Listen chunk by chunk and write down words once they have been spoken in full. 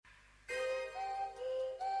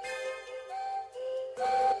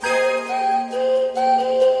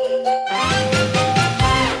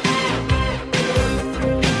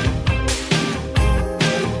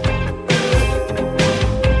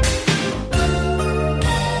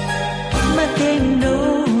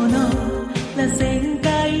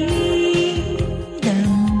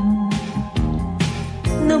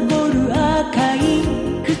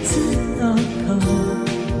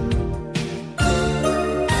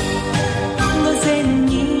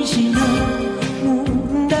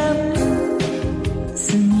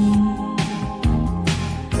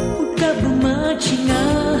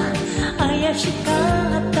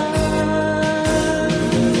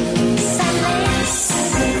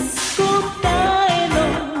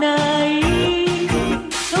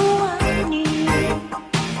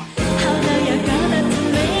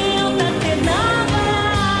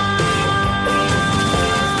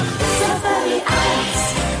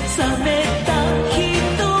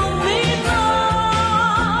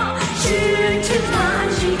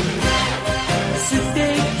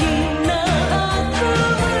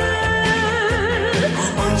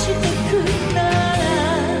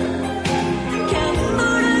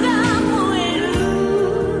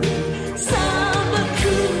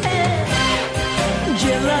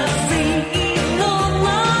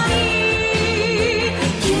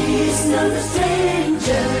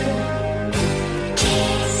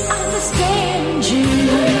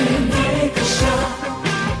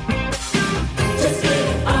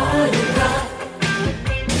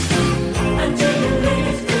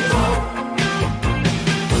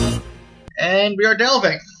we are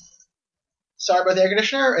delving. Sorry about the air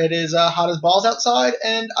conditioner. It is hot as balls outside,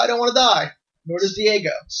 and I don't want to die. Nor does Diego.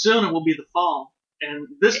 Soon it will be the fall, and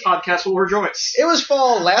this podcast will rejoice. It was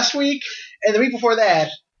fall last week, and the week before that,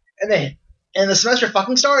 and the semester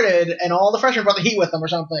fucking started, and all the freshmen brought the heat with them or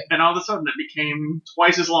something. And all of a sudden it became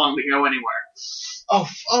twice as long to go anywhere.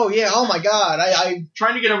 Oh yeah, oh my god. I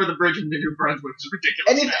Trying to get over the bridge in New Brunswick is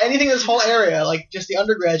ridiculous. Anything in this whole area, like just the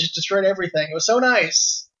undergrad, just destroyed everything. It was so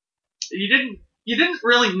nice. You didn't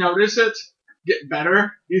really notice it get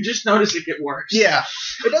better. You just notice it get worse. Yeah.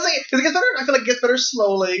 It doesn't, because it gets better, I feel like it gets better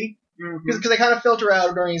slowly, because they kind of filter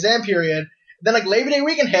out during exam period. Then like Labor Day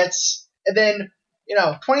weekend hits, and then,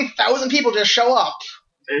 20,000 people just show up.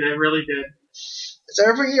 They really did. It's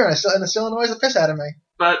every year, and it still annoys the piss out of me.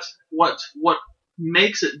 But what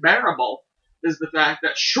makes it bearable is the fact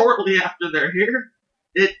that shortly after they're here,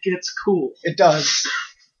 it gets cool. It does.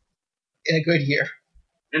 In a good year.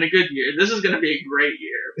 In a good year. This is going to be a great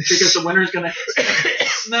year, because the winter's going to hit.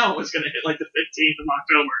 Snow is going to hit like the 15th of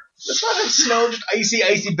October. Let's not have snow, just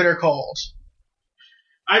icy, bitter cold.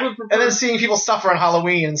 I would prefer... And then seeing people suffer on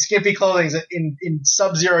Halloween in skimpy clothing in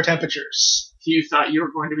sub-zero temperatures. You thought you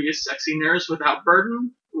were going to be a sexy nurse without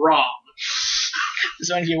burden? Wrong. This is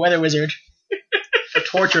going to be a weather wizard. For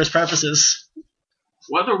torturous purposes.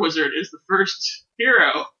 Weather Wizard is the first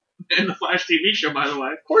hero in the Flash TV show, by the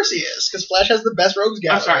way. Of course he is, because Flash has the best rogues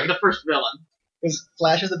gallery. I'm sorry, the first villain. Because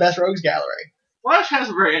Flash has the best rogues gallery. Flash has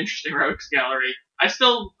a very interesting rogues gallery. I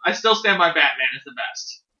still stand by Batman as the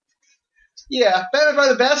best. Yeah, Batman's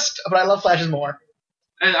probably the best, but I love Flash's more.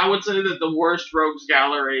 And I would say that the worst rogues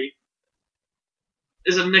gallery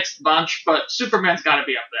is a mixed bunch, but Superman's got to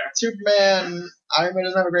be up there. Superman, Iron Man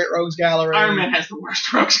doesn't have a great rogues gallery. Iron Man has the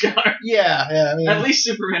worst rogues gallery. Yeah. I mean, at least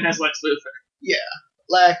Superman has Lex Luthor. Yeah,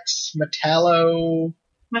 Lex, Metallo.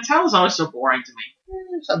 Metallo's always so boring to me.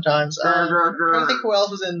 Sometimes. I think who else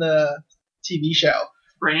was in the TV show?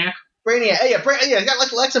 Brainiac. Yeah, he's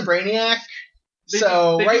got Lex and Brainiac. They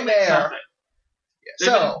right there.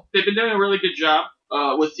 Yeah, they've been doing a really good job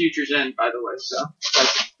with Future's End, by the way. So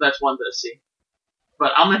that's one to see.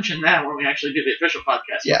 But I'll mention that when we actually do the official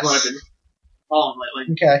podcast. Yes. That's what I've been following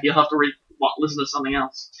lately. Okay. You'll have to listen to something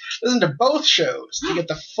else. Listen to both shows to get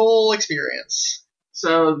the full experience.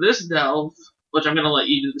 So this delve, which I'm going to let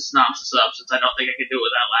you do the synopsis of, since I don't think I can do it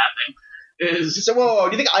without laughing, is... So, whoa,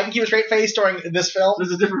 do you think I can keep a straight face during this film?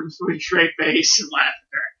 There's a difference between straight face and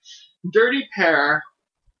laughter. Dirty Pair,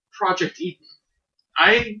 Project Eden.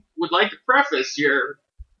 I would like to preface your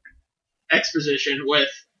exposition with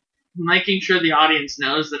making sure the audience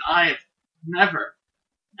knows that I have never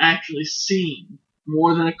actually seen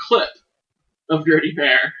more than a clip of Dirty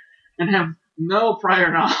Pair and have no prior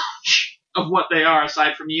knowledge of what they are,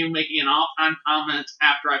 aside from you making an offhand comment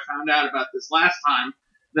after I found out about this last time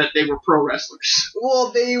that they were pro wrestlers.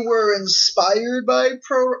 Well, they were inspired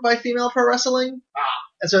by female pro wrestling,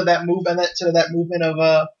 and so that movement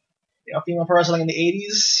of female pro wrestling in the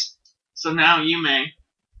 80s. So now you may.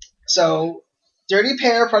 So, Dirty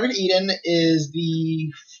Pair, Project Eden is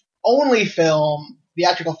the only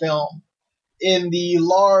theatrical film, in the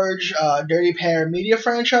large Dirty Pair media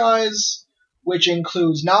franchise, which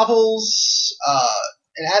includes novels,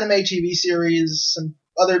 an anime TV series, some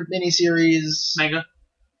other miniseries, manga,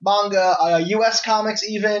 U.S. comics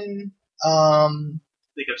even. I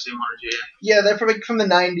think I've seen one or two. Yeah, they're from the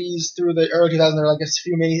 90s through the early 2000s. There are like a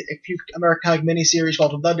few American comic miniseries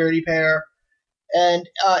called The Dirty Pair. And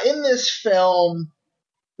in this film,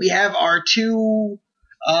 we have our two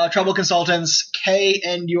trouble consultants, Kay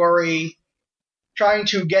and Yuri, trying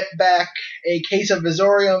to get back a case of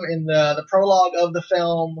Visorium in the prologue of the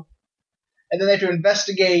film. And then they have to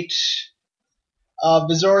investigate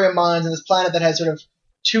Visorium mines on this planet that has sort of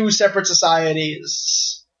two separate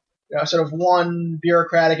societies. Sort of one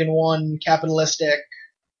bureaucratic and one capitalistic.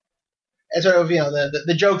 And sort of,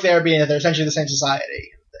 the joke there being that they're essentially the same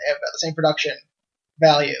society. They have the same production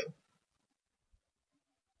value.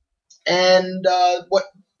 And for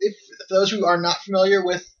those who are not familiar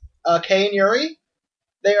with Kay and Yuri,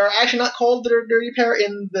 they are actually not called the Dirty Pair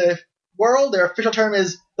in the world. Their official term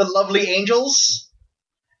is the Lovely Angels.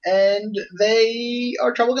 And they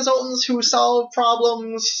are trouble consultants who solve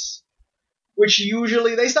problems, which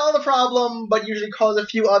usually they solve the problem, but usually cause a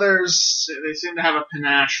few others. They seem to have a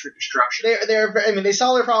panache for destruction. They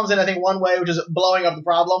solve their problems in, I think, one way, which is blowing up the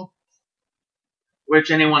problem.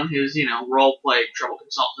 Which anyone who's, role-played trouble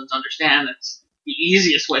consultants understand it's the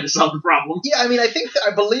easiest way to solve the problem. Yeah,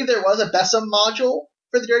 I believe there was a Bessem module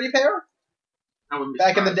for the Dirty Pair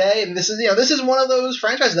back in the day, and this is one of those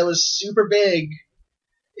franchises that was super big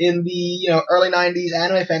in the early 90s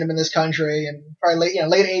anime fandom in this country, and probably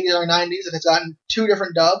late 80s, early 90s, and it's gotten 2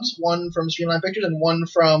 different dubs, one from Streamline Pictures and one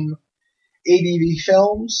from ADV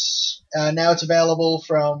Films. Now it's available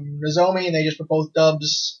from Nozomi, and they just put both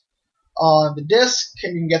dubs on the disc,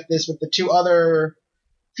 and you can get this with the 2 other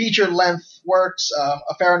feature-length works,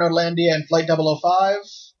 Affair on Nodelandia and Flight 005.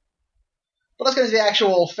 But let's get into the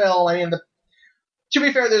actual film. I mean, to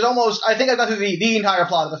be fair, I think I've gone through the entire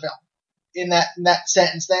plot of the film in that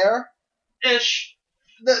sentence there. Ish.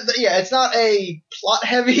 Yeah, it's not a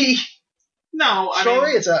plot-heavy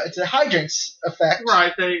story. It's a hijinks effect.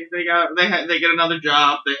 Right. They get another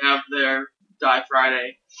job. They have their Die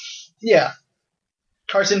Friday. Yeah.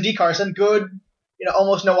 Carson D. Carson, good,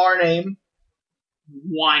 almost noir name.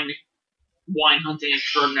 Wine hunting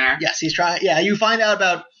extraordinaire. Yes, he's trying. Yeah, you find out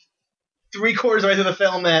about 3/4 of the way through the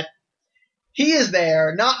film that he is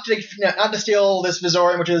there not to steal this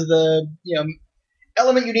Visorium, which is the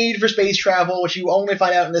element you need for space travel, which you only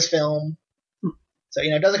find out in this film. So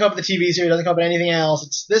it doesn't come up in the TV series, doesn't come up in anything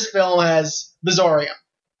else. This film has Visorium,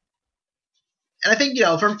 and I think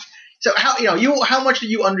how much do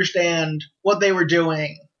you understand what they were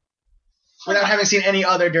doing without having seen any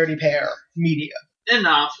other Dirty Pair media?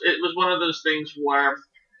 Enough. It was one of those things where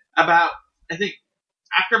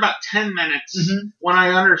after about 10 minutes, when I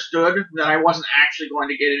understood that I wasn't actually going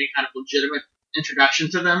to get any kind of legitimate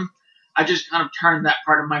introduction to them, I just kind of turned that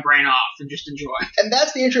part of my brain off and just enjoyed. And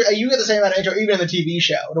that's the intro. You get the same amount of intro even in the TV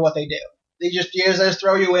show to what they do. They just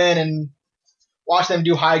throw you in and watch them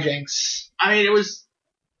do hijinks. I mean,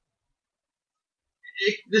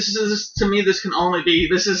 to me, this can only be,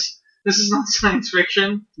 this is not science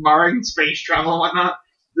fiction, barring space travel and whatnot.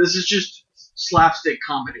 This is just slapstick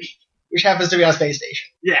comedy. Which happens to be on a space station.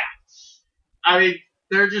 Yeah. I mean,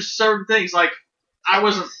 there are just certain things, like, I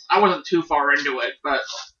wasn't too far into it, but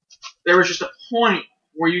there was just a point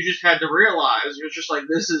where you just had to realize, you're just like,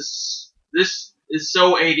 this is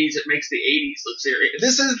so 80s, it makes the 80s look serious.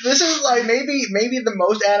 This is like maybe the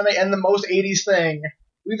most anime and the most 80s thing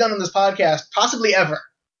we've done on this podcast, possibly ever.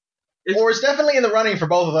 Or it's definitely in the running for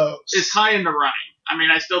both of those. It's high in the running. I mean,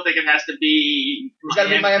 I still think it has to be... It's got to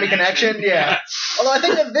be Miami Connection, yeah. Although I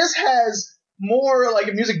think that this has more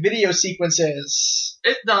like music video sequences.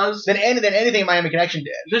 It does. Than anything Miami Connection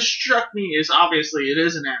did. This struck me as, obviously, it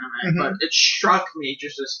is an anime, but it struck me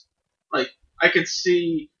just as, like, I could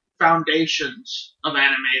see foundations of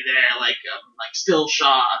anime there, like still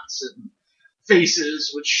shots and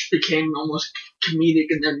faces, which became almost comedic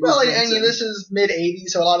in their movements. Well, I mean, this is mid-'80s,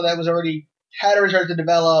 so a lot of that was already had already started to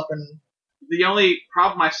develop. And the only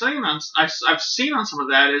problem I've seen on some of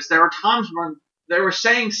that is there were times when they were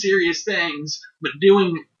saying serious things, but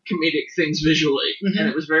doing comedic things visually, and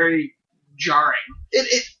it was very jarring.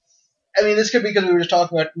 I mean, this could be because we were just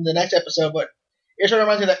talking about in the next episode, but it sort of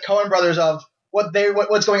reminds me of that Coen Brothers of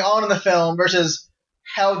what's going on in the film versus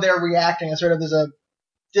how they're reacting, and sort of there's a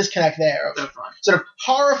disconnect there. Definitely. Sort of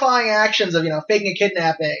horrifying actions of, faking a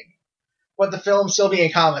kidnapping, but the film still being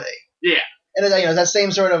a comedy. Yeah. And it's that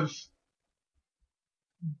same sort of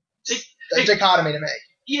dichotomy to me.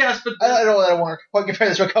 Yes, but... I don't know that I want to quite compare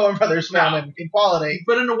this to a Coen Brothers film in quality.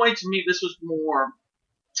 But in a way, to me, this was more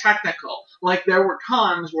technical. Like, there were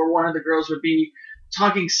times where one of the girls would be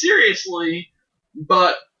talking seriously,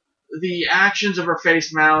 but the actions of her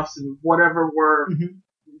face, mouth, and whatever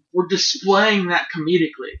were displaying that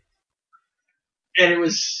comedically. And it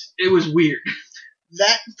was weird.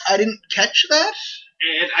 That, I didn't catch that?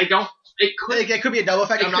 And I don't... It could be a double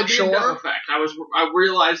effect, I'm not sure. It could be a double effect. I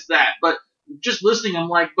realized that, but just listening, I'm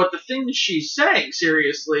like, but the things she's saying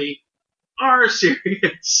seriously are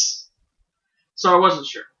serious. So I wasn't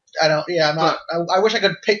sure. I don't, I'm not, I wish I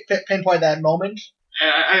could pinpoint that moment.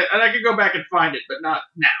 And I could go back and find it, but not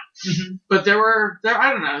now. But there were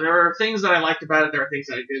things that I liked about it, there were things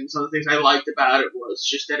that I didn't. Some of the things I liked about it was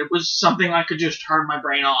just that it was something I could just turn my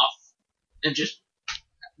brain off and just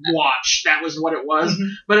watch. That was what it was.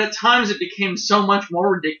 But at times it became so much more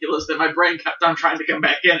ridiculous that my brain kept on trying to come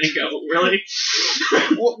back in and go, really?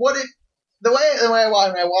 The way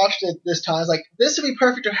I watched it this time, I was like, this would be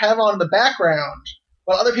perfect to have on in the background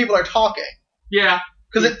while other people are talking. Yeah.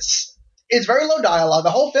 Because it's very low dialogue. The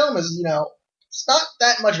whole film is, it's not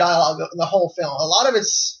that much dialogue in the whole film. A lot of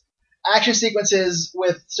it's action sequences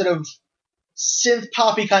with sort of synth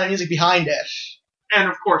poppy kind of music behind it. And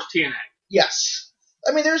of course TNA. Yes.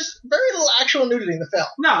 I mean, there's very little actual nudity in the film.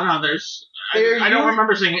 No, there's... I don't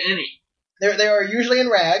remember seeing any. They are usually in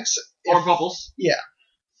rags. Or bubbles. Yeah.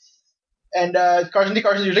 And Carson D.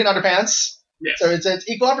 Carson's usually in underpants. Yes. So it's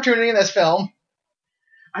equal opportunity in this film.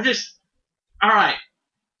 Alright.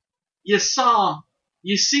 You saw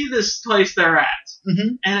you see this place they're at,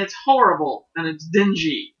 Mm-hmm. and it's horrible, and it's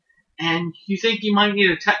dingy, and you think you might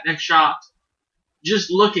need a Technic shot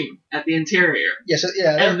just looking at the interior. Yes,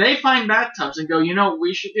 yeah. And they find bathtubs and go, you know what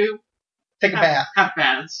we should do? Take a bath. Have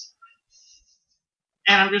baths.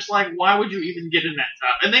 And I'm just like, why would you even get in that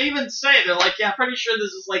tub? And they even say, they're like, yeah, pretty sure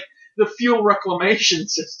this is like the fuel reclamation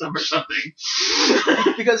system or something.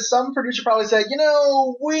 Because some producer probably said,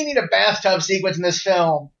 we need a bathtub sequence in this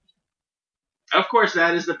film. Of course,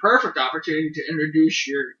 that is the perfect opportunity to introduce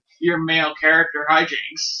your male character,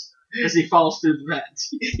 Hijinks, as he falls through the vents.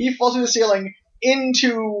 He falls through the ceiling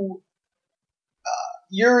into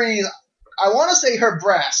Yuri's, I want to say her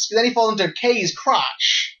breast, but then he falls into Kay's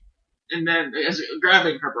crotch. And then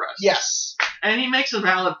grabbing her breast. Yes. And he makes a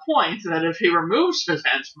valid point that if he removes his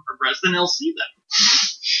hands from her breast, then he'll see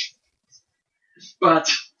them.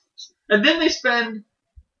 And then they spend,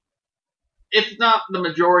 if not the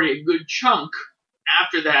majority, a good chunk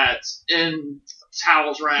after that in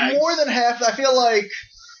towels, rags. More than half, I feel like,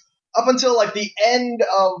 up until like the end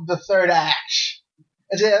of the third act.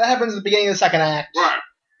 And so that happens at the beginning of the second act. Right.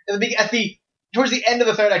 Towards the end of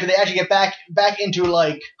the third act, they actually get back into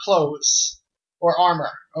like clothes or armor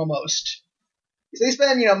almost. So they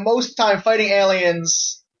spend most time fighting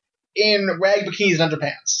aliens in rag bikinis and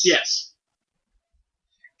underpants. Yes.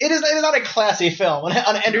 It is not a classy film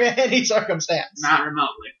under any circumstance. Not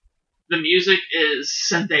remotely. The music is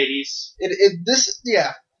synth 80s.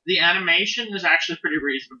 Yeah. The animation is actually pretty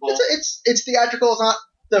reasonable. It's theatrical. It's not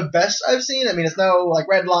the best I've seen. I mean, it's no like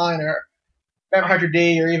Red Line or Vampire Hunter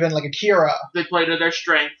D or even like Akira. They play to their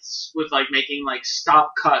strengths with like making like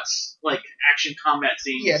stop cuts, like action combat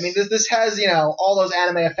scenes. Yeah, I mean this has all those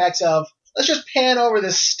anime effects of let's just pan over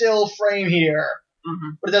this still frame here,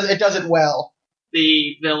 but it does it well.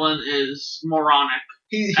 The villain is moronic.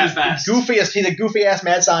 He's at best. goofiest. He's a goofy ass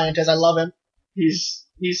mad scientist. I love him. He's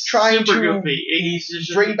trying super to goofy. He's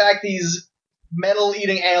just bring back these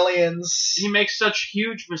metal-eating aliens. He makes such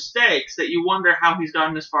huge mistakes that you wonder how he's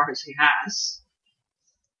gotten as far as he has.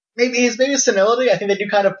 Maybe senility. I think they do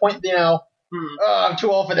kind of point, oh, I'm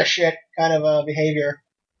too old for this shit kind of behavior.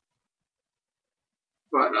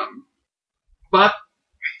 But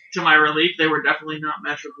to my relief, they were definitely not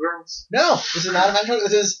magical girls. No, this is not a magical.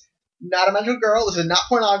 This is not a magical girl. This is not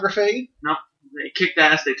pornography. No, they kicked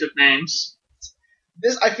ass. They took names.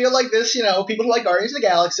 I feel like this. People who like Guardians of the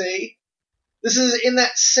Galaxy. This is in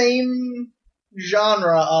that same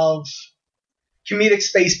genre of comedic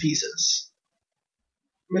space pieces.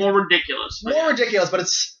 More ridiculous. More ridiculous, but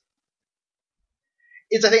it's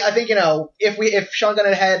I think if Sean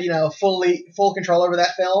Gunn had full control over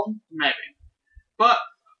that film, maybe. But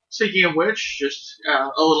speaking of which, just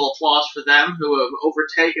a little applause for them who have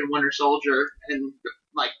overtaken Winter Soldier in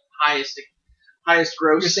like highest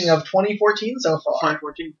gross. You're saying of 2014 so far.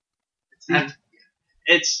 2014. And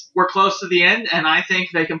we're close to the end, and I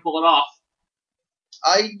think they can pull it off.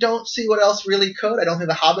 I don't see what else really could. I don't think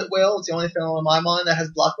The Hobbit will. It's the only film in my mind that has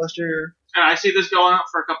blockbuster. And I see this going up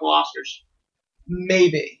for a couple Oscars.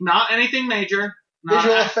 Maybe. Not anything major.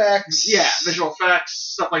 Visual effects. Yeah, visual effects,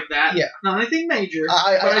 stuff like that. Yeah. Not anything major.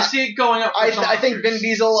 I see it going up for some I think Vin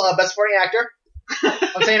Diesel, Best Supporting Actor.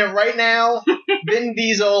 I'm saying it right now. Vin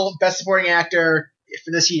Diesel, Best Supporting Actor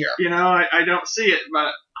for this year. I don't see it,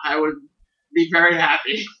 but I would be very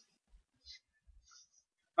happy.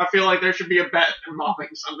 I feel like there should be a bet involving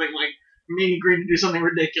something like me agreeing to do something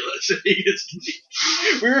ridiculous if he gets to be.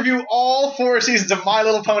 We review all 4 seasons of My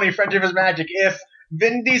Little Pony: Friendship is Magic if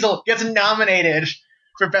Vin Diesel gets nominated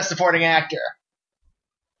for Best Supporting Actor.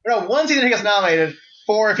 No, 1 season he gets nominated,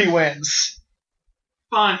 4 if he wins.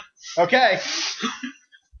 Fine. Okay.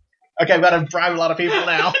 Okay, I've got to bribe a lot of people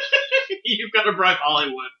now. You've got to bribe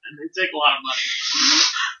Hollywood, and they take a lot of money.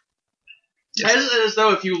 As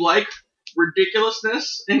though if you like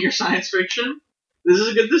ridiculousness in your science fiction, this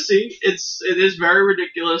is good to see. It is very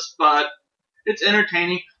ridiculous, but it's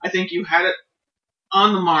entertaining. I think you had it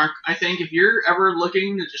on the mark. I think if you're ever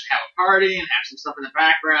looking to just have a party and have some stuff in the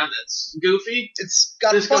background that's goofy, it's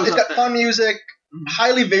got fun music,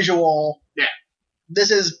 highly visual. Yeah.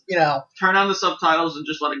 This is, turn on the subtitles and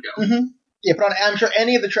just let it go. Mm-hmm. Yeah, but I'm sure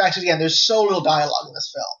any of the tracks, again, there's so little dialogue in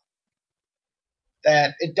this film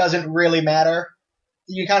that it doesn't really matter.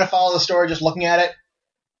 You kind of follow the story just looking at it.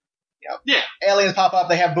 Yeah. Aliens pop up,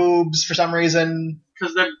 they have boobs for some reason.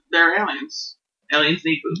 Because they're aliens. Aliens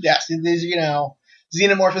need boobs. Yes, these,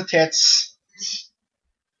 xenomorphs with tits.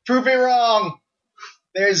 Prove me wrong!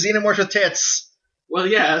 There's xenomorphs with tits. Well,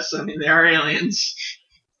 yes, I mean, they are aliens.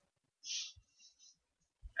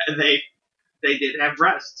 And they did have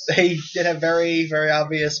breasts. They did have very, very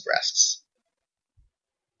obvious breasts.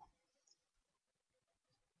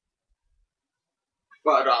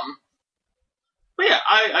 But yeah,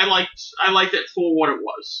 I liked it for what it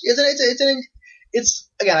was. It's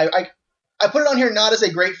again, I put it on here not as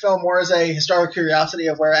a great film, more as a historical curiosity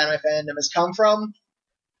of where anime fandom has come from,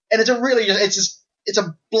 and it's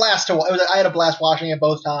a blast to watch. I had a blast watching it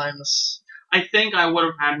both times. I think I would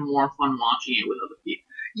have had more fun watching it with other people.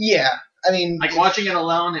 Yeah, I mean, like watching it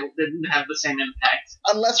alone, it didn't have the same impact.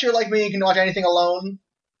 Unless you're like me, you can watch anything alone.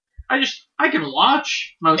 I can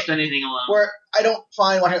watch most anything alone. Where I don't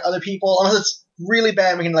find watching other people, unless it's really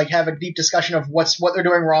bad, we can like have a deep discussion of what they're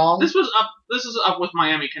doing wrong. This is up with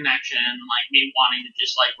Miami Connection and like me wanting to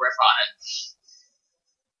just like riff on it.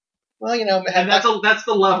 Well, you know, and that's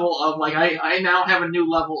the level of like I now have a new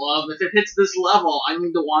level of if it hits this level, I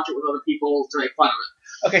need to watch it with other people to make fun of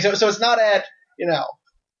it. Okay, so it's not at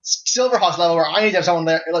Silverhawks level where I need to have someone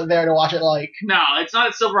there to watch it. Like no, it's not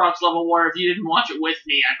at Silverhawks level where if you didn't watch it with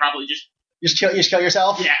me, I'd probably just kill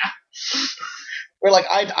yourself. Yeah. Where like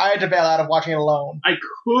I had to bail out of watching it alone. I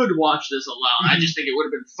could watch this alone. Mm-hmm. I just think it would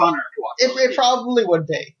have been funner to watch. It probably would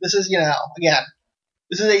be. This is again,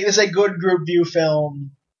 this is a good group view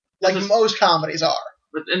film. Like most comedies are.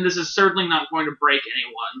 And this is certainly not going to break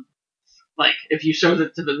anyone. Like, if you show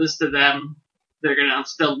this to them, they're going to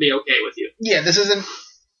still be okay with you. Yeah,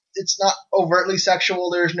 it's not overtly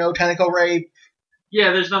sexual. There's no tentacle rape.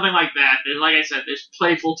 Yeah, there's nothing like that. Like I said, there's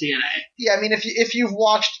playful TNA. Yeah, I mean, if you've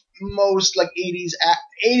watched most, like, 80s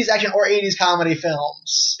action or 80s comedy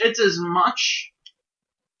films. It's as much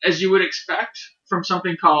as you would expect from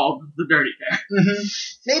something called The Dirty Pair. Mm-hmm.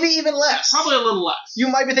 Maybe even less. Probably a little less. You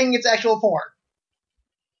might be thinking it's actual porn.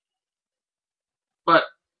 But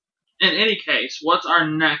in any case, what's our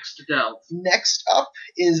next delve? Next up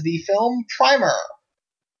is the film Primer,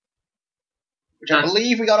 which I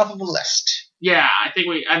believe we got off of the list. Yeah, I think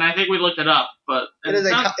we looked it up, but it is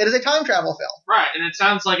a time travel film. Right, and it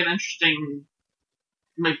sounds like an interesting.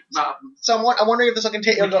 So I'm wondering if this will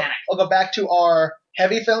continue. I'll go back to our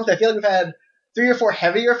heavy films. I feel like we've had 3 or 4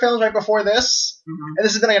 heavier films right before this, and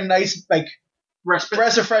this has been like a nice like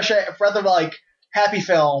breath of fresh air, breath of like happy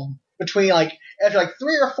film between like after like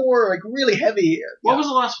 3 or 4 like really heavy. What was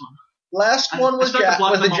the last one? Last one was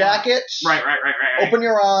The Jacket. Right. Open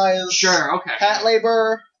Your Eyes. Sure, okay. Cat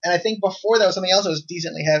Labor, and I think before that was something else that was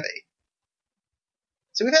decently heavy.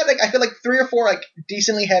 So we've had like I feel like 3 or 4 like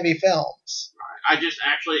decently heavy films. I just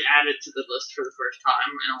actually added to the list for the first time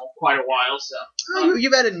in quite a while. So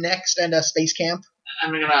you've added Next and Space Camp.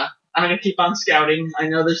 I'm gonna keep on scouting. I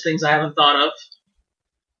know there's things I haven't thought of.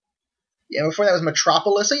 Yeah, before that was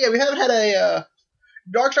Metropolis. So yeah, we haven't had a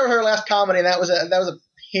Dark Star was our last comedy, and that was a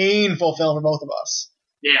painful film for both of us.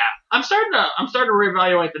 Yeah, I'm starting to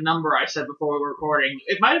reevaluate the number I said before we were recording.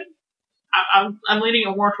 It might. I'm leaning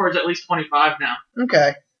it more towards at least 25 now.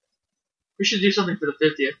 Okay. We should do something for the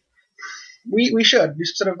 50th. We should do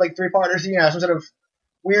some sort of like 3-parters, some sort of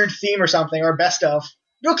weird theme or something, or best of.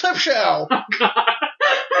 Do a clip show. Oh God.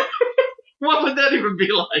 What would that even be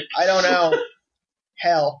like? I don't know.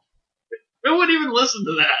 Hell. Who would even listen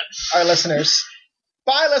to that? Our listeners.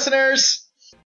 Bye, listeners.